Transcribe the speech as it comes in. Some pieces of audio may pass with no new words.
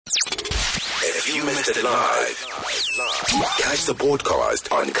If you missed it live, catch the podcast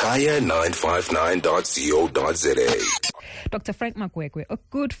on kaya959.co.za. Dr. Frank Makwekwe, a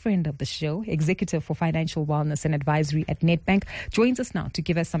good friend of the show, executive for financial wellness and advisory at Nedbank, joins us now to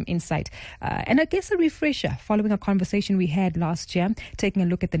give us some insight and I guess a refresher following a conversation we had last year, taking a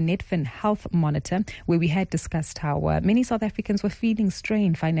look at the Nedfin Health Monitor, where we had discussed how many South Africans were feeling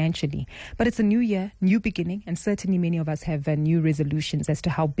strained financially. But it's a new year, new beginning, and certainly many of us have new resolutions as to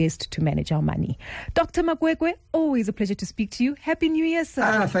how best to manage our money. Dr. Makwekwe, always a pleasure to speak to you. Happy New Year,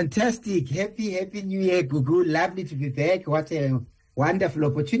 sir. Fantastic. Happy New Year, Gugu. Lovely to be back. What a wonderful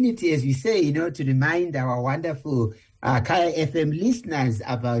opportunity, as we say, to remind our wonderful Kaya FM listeners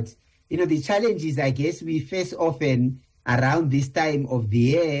about, the challenges, I guess, we face often around this time of the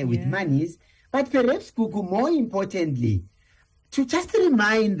year with monies. But perhaps, Gugu, more importantly, to just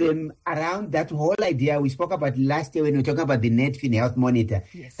remind them around that whole idea we spoke about last year when we were talking about the Nedfin Health Monitor,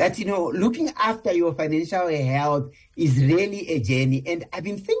 that, looking after your financial health is really a journey. And I've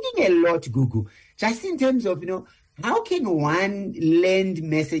been thinking a lot, Gugu, just in terms of, how can one lend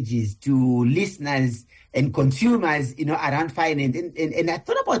messages to listeners and consumers, around finance? And I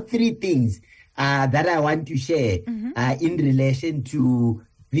thought about three things that I want to share in relation to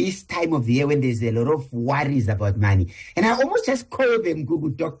this time of the year when there's a lot of worries about money. And I almost just call them, Google,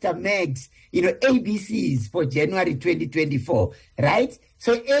 Dr. Meg's, ABCs for January 2024, right?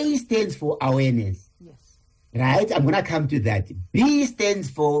 So A stands for awareness. Yes. Right? I'm going to come to that. B stands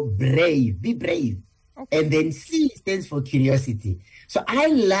for brave. Be brave. Okay. And then C stands for curiosity. So I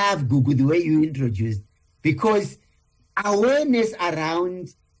love, Google, the way you introduced, because awareness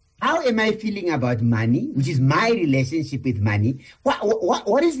around how am I feeling about money, which is my relationship with money?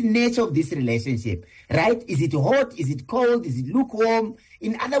 What is the nature of this relationship, right? Is it hot? Is it cold? Is it lukewarm?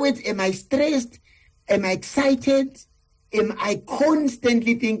 In other words, am I stressed? Am I excited? Am I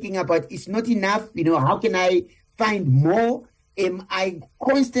constantly thinking about it's not enough? How can I find more? Am I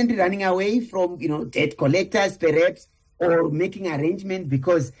constantly running away from, debt collectors perhaps, or making arrangements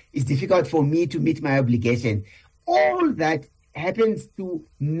because it's difficult for me to meet my obligation? All that happens to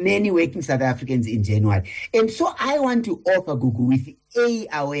many working South Africans in January. And so I want to offer, Google, with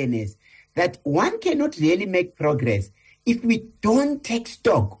awareness that one cannot really make progress if we don't take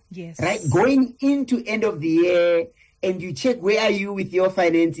stock, right? Going into end of the year, and you check where are you with your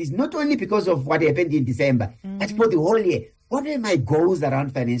finances, not only because of what happened in December, but for the whole year. What were my goals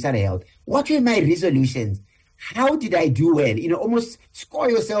around financial health? What were my resolutions? How did I do well? Almost score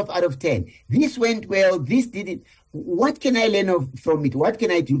yourself out of 10. This went well, this didn't. What can I learn from it? What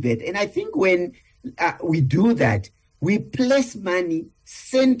can I do better? And I think when we do that, we place money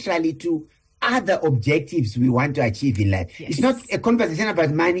centrally to other objectives we want to achieve in life. Yes. It's not a conversation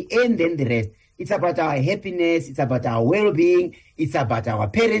about money and then the rest. It's about our happiness. It's about our well-being. It's about our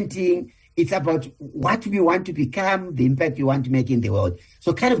parenting. It's about what we want to become, the impact we want to make in the world.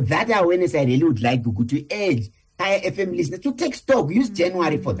 So kind of that awareness I really would like to urge Kaya FM listeners to take stock. Use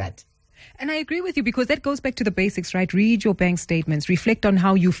January for that. And I agree with you, because that goes back to the basics, right? Read your bank statements, reflect on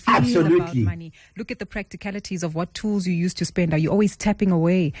how you feel about money, look at the practicalities of what tools you use to spend. Are you always tapping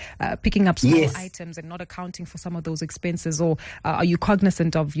away, picking up small items and not accounting for some of those expenses? Or are you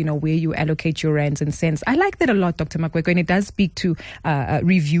cognizant of, where you allocate your rands and cents? I like that a lot, Dr. Makwekwe, and it does speak to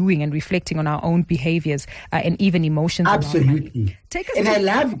reviewing and reflecting on our own behaviors and even emotions. Absolutely. I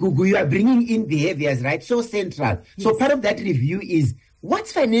love, Gugu, you are bringing in behaviors, right? So central. Yes. So part of that review is,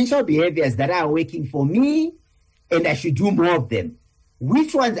 what's financial behaviors that are working for me and I should do more of them?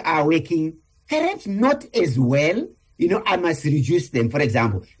 Which ones are working perhaps not as well? I must reduce them. For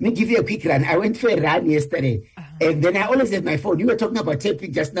example, let me give you a quick run. I went for a run yesterday and then I always have my phone. You were talking about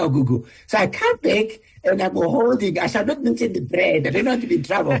taping just now, Google. So I come back and I'm holding, I shall not mention the brand. I don't want to be in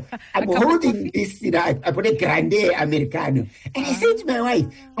trouble. I'm holding this, I put a Grande Americano. And I said to my wife,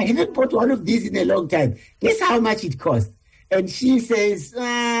 I haven't bought one of these in a long time. Guess how much it costs? And she says,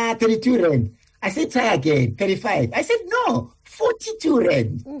 32 Rand. I said, try again, 35. I said, no, 42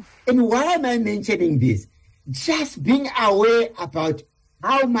 Rand. Oof. And why am I mentioning this? Just being aware about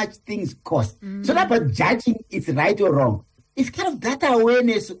how much things cost. It's not about judging it's right or wrong. It's kind of that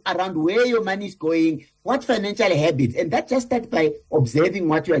awareness around where your money is going, what financial habits. And that just starts by observing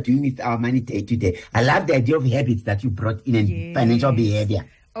what you are doing with our money day to day. I love the idea of habits that you brought in and financial behavior.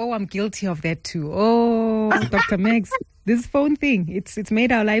 Oh, I'm guilty of that too. Oh, Dr. Megs, this phone thing, it's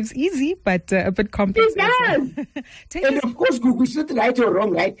made our lives easy, but a bit complex. It does. And of course, Google, it's not right or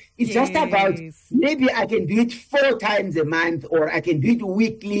wrong, right? It's just about maybe I can do it 4 times a month, or I can do it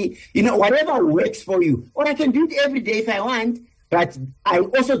weekly, whatever works for you. Or I can do it every day if I want, but I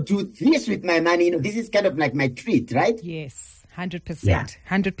also do this with my money. This is kind of like my treat, right? Yes. 100%. Yeah.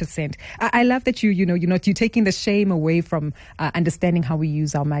 100%. I love that you're taking the shame away from understanding how we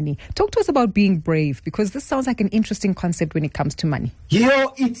use our money. Talk to us about being brave, because this sounds like an interesting concept when it comes to money.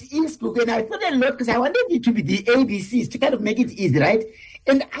 It is, Google, and I thought a lot because I wanted it to be the ABCs to kind of make it easy, right?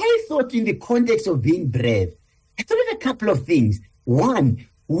 And I thought in the context of being brave, I thought of a couple of things. One,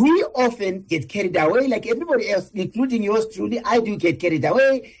 we often get carried away like everybody else, including yours truly. I do get carried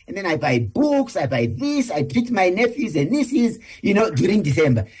away, and then I buy books, I buy this, I treat my nephews and nieces, during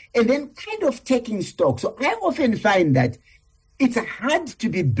December, and then kind of taking stock. So I often find that it's hard to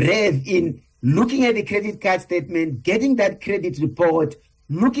be brave in looking at the credit card statement, getting that credit report,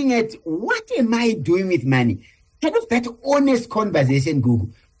 looking at what am I doing with money? Kind of that honest conversation, Google.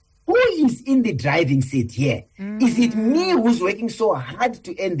 Who is in the driving seat here? Is it me who's working so hard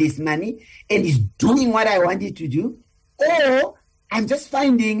to earn this money and is doing what I wanted to do? Or I'm just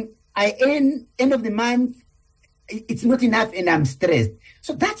finding I earn end of the month, it's not enough and I'm stressed.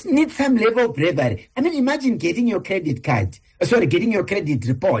 So that needs some level of bravery. I mean, imagine getting your credit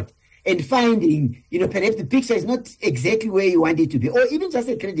report and finding, perhaps the picture is not exactly where you want it to be, or even just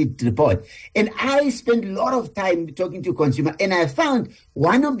a credit report. And I spent a lot of time talking to consumers, and I found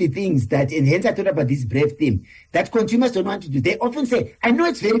one of the things that, and hence I thought about this brave theme, that consumers don't want to do. They often say, I know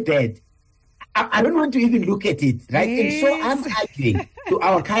it's very bad. I don't want to even look at it, right? Yes. And so I'm arguing to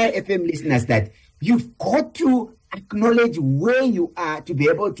our Kaya FM listeners that you've got to acknowledge where you are to be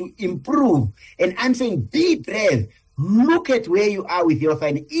able to improve. And I'm saying, be brave. Look at where you are with your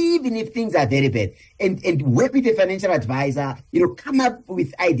finance, even if things are very bad, and work with a financial advisor. Come up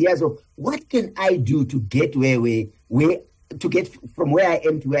with ideas of what can I do to get to get from where I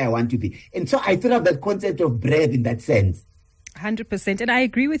am to where I want to be. And so I thought of that concept of brave in that sense. 100%. And I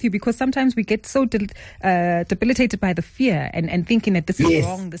agree with you, because sometimes we get so debilitated by the fear and thinking that this is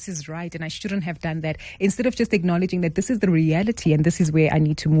wrong, this is right, and I shouldn't have done that, instead of just acknowledging that this is the reality and this is where I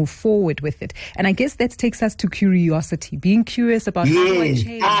need to move forward with it. And I guess that takes us to curiosity, being curious about how do I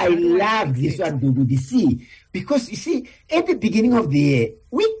change. I love this one, Dudu. See, because you see, at the beginning of the year,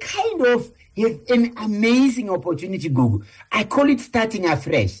 we kind of have an amazing opportunity, Google. I call it starting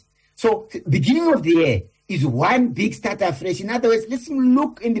afresh. So, beginning of the year is one big start afresh. In other words, let's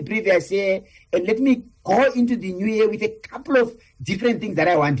look in the previous year and let me go into the new year with a couple of different things that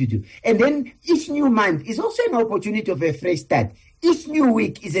I want to do. And then each new month is also an opportunity of a fresh start. Each new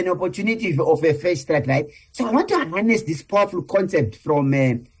week is an opportunity of a fresh start, right? So I want to harness this powerful concept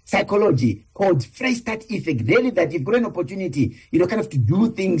from psychology called fresh start effect, really, that you've got an opportunity, kind of to do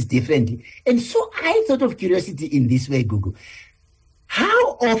things differently. And so I thought of curiosity in this way, Google.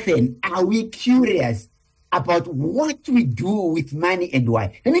 How often are we curious about what we do with money and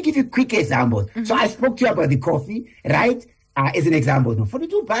why? Let me give you a quick example. Mm-hmm. So I spoke to you about the coffee, right? As an example. Now,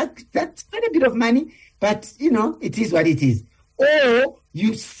 $42, that's quite a bit of money, but, it is what it is. Or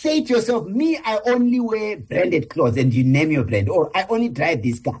you say to yourself, I only wear branded clothes, and you name your brand. Or I only drive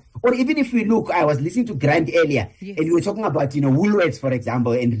this car. Or even if we look, I was listening to Grant earlier, and we were talking about, Woolworths, for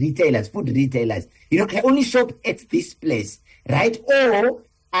example, and retailers, food retailers. I only shop at this place, right? Or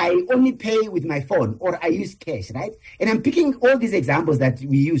I only pay with my phone, or I use cash, right? And I'm picking all these examples that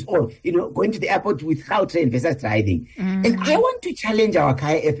we use, or, going to the airport with train versus driving. Mm. And I want to challenge our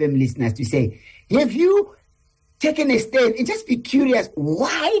Kaya FM listeners to say, have you taken a stand and just be curious,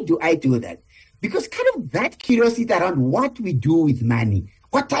 why do I do that? Because kind of that curiosity around what we do with money,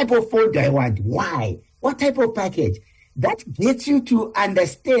 what type of phone do I want? Why? What type of package? That gets you to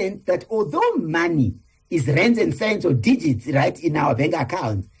understand that although money is rands and cents or digits, right, in our bank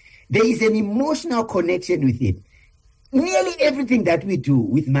account, there is an emotional connection with it. Nearly everything that we do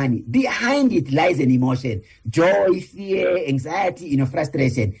with money, behind it lies an emotion: joy, fear, anxiety,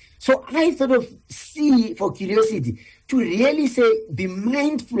 frustration. So I sort of see, for curiosity, to really say, be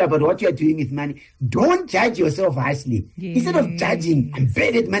mindful about what you are doing with money. Don't judge yourself harshly. Yes. Instead of judging, I'm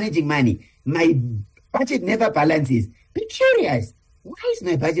bad at managing money, my budget never balances. Be curious. Why is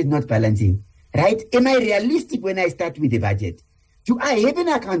my budget not balancing? Right? Am I realistic when I start with the budget? Do I have an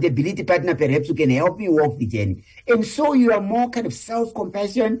accountability partner perhaps who can help me walk the journey? And so you are more kind of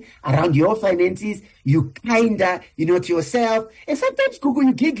self-compassion around your finances. You kinder, to yourself. And sometimes, Google,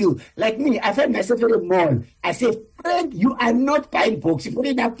 you giggle. Like me, I find myself at a mall. I say, friend, you are not buying books. You've got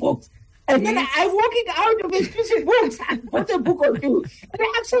enough books. And then I'm walking out of expensive books. I bought a book or two. And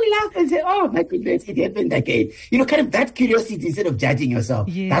I actually laugh and say, oh, my goodness, it happened again. Kind of that curiosity instead of judging yourself.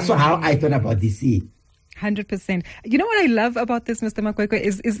 Yeah. That's how I thought about this. 100%. You know what I love about this, Mr. Makwekwe,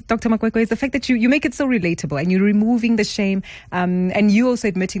 is Dr. Makwekwe, is the fact that you make it so relatable and you're removing the shame, and you also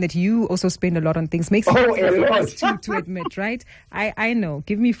admitting that you also spend a lot on things. Makes it easy to admit, right? I know.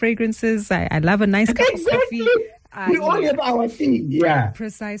 Give me fragrances. I love a nice cup of coffee. We all have our thing, yeah.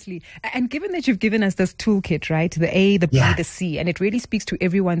 Precisely. And given that you've given us this toolkit, right? The A, the B, the C, and it really speaks to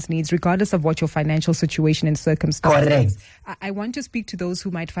everyone's needs, regardless of what your financial situation and circumstances. Correct. I want to speak to those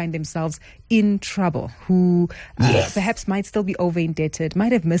who might find themselves in trouble, who perhaps might still be over indebted,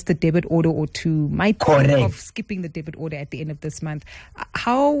 might have missed a debit order or two, might think of skipping the debit order at the end of this month.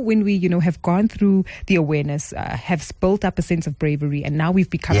 How, when we, have gone through the awareness, have built up a sense of bravery, and now we've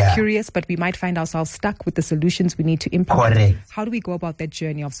become curious, but we might find ourselves stuck with the solutions we need to implement. Correct. How do we go about that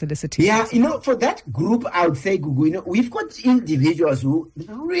journey of solicitation? Yeah, for that group, I would say, Gugu, we've got individuals who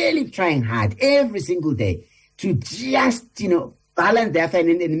are really trying hard every single day to just, balance their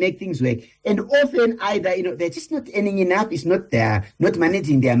finance and make things work. And often either, they're just not earning enough. It's not not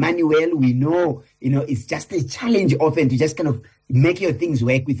managing their money well. We know, it's just a challenge often to just kind of make your things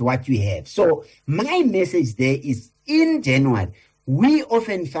work with what you have. So my message there is, in January, we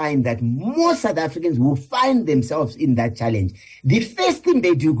often find that most South Africans who find themselves in that challenge, the first thing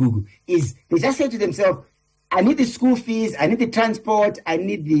they do, Google, is they just say to themselves, I need the school fees, I need the transport, I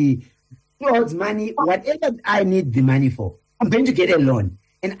need the clothes money, whatever I need the money for, I'm going to get a loan.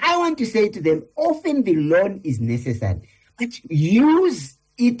 And I want to say to them, often the loan is necessary, but use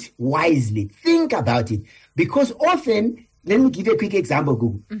it wisely. Think about it. Because often, let me give you a quick example,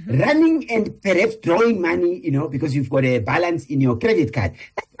 Google. Running and perhaps drawing money, because you've got a balance in your credit card,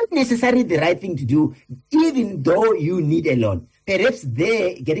 that's not necessarily the right thing to do, even though you need a loan. Perhaps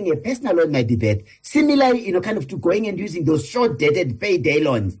there, getting a personal loan might be better. Similarly, kind of to going and using those short-dated payday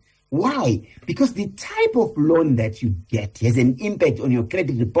loans. Why? Because the type of loan that you get has an impact on your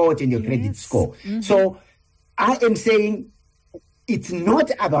credit report and your credit score. So I am saying, it's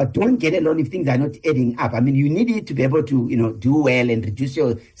not about don't get a loan if things are not adding up. I mean, you need it to be able to, do well and reduce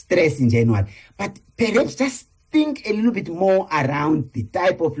your stress in January. But perhaps just think a little bit more around the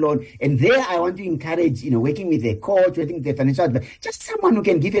type of loan. And there I want to encourage, working with a coach, working with a financial advisor, just someone who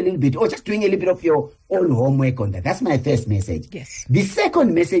can give a little bit, or just doing a little bit of your own homework on that. That's my first message. Yes. The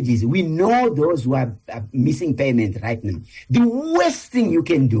second message is, we know those who are missing payments right now. The worst thing you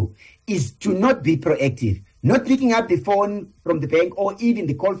can do is to not be proactive. Not picking up the phone from the bank, or even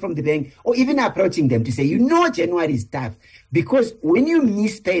the call from the bank, or even approaching them to say, January is tough. Because when you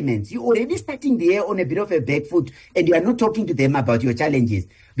miss payments, you're already starting the year on a bit of a back foot, and you are not talking to them about your challenges.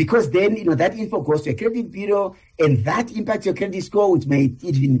 Because then, that info goes to a credit bureau, and that impacts your credit score, which may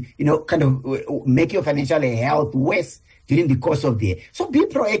even, kind of make your financial health worse during the course of the year. So be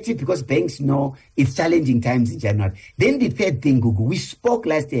proactive, because banks know it's challenging times in January. Then the third thing, Gugu, we spoke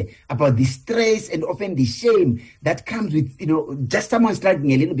last year about the stress and often the shame that comes with, just someone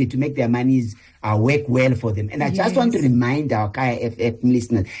struggling a little bit to make their monies work well for them. And I just want to remind our Kaya FM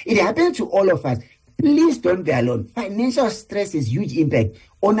listeners, it happens to all of us. Please don't be alone. Financial stress has huge impact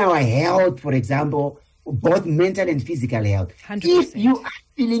on our health, for example, both mental and physical health. 100%. If you are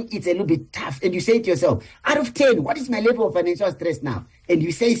feeling it's a little bit tough, and you say to yourself, out of 10, what is my level of financial stress now? And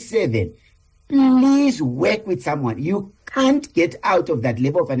you say 7, please work with someone. You can't get out of that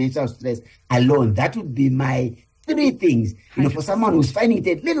level of financial stress alone. That would be my 3 things, for someone who's finding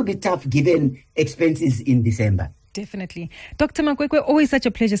it a little bit tough given expenses in December. Definitely. Dr. Makwekwe, always such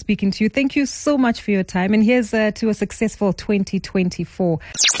a pleasure speaking to you. Thank you so much for your time. And here's to a successful 2024.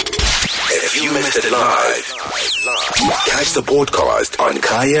 If you missed it live, catch the podcast on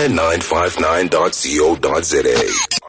kaya959.co.za.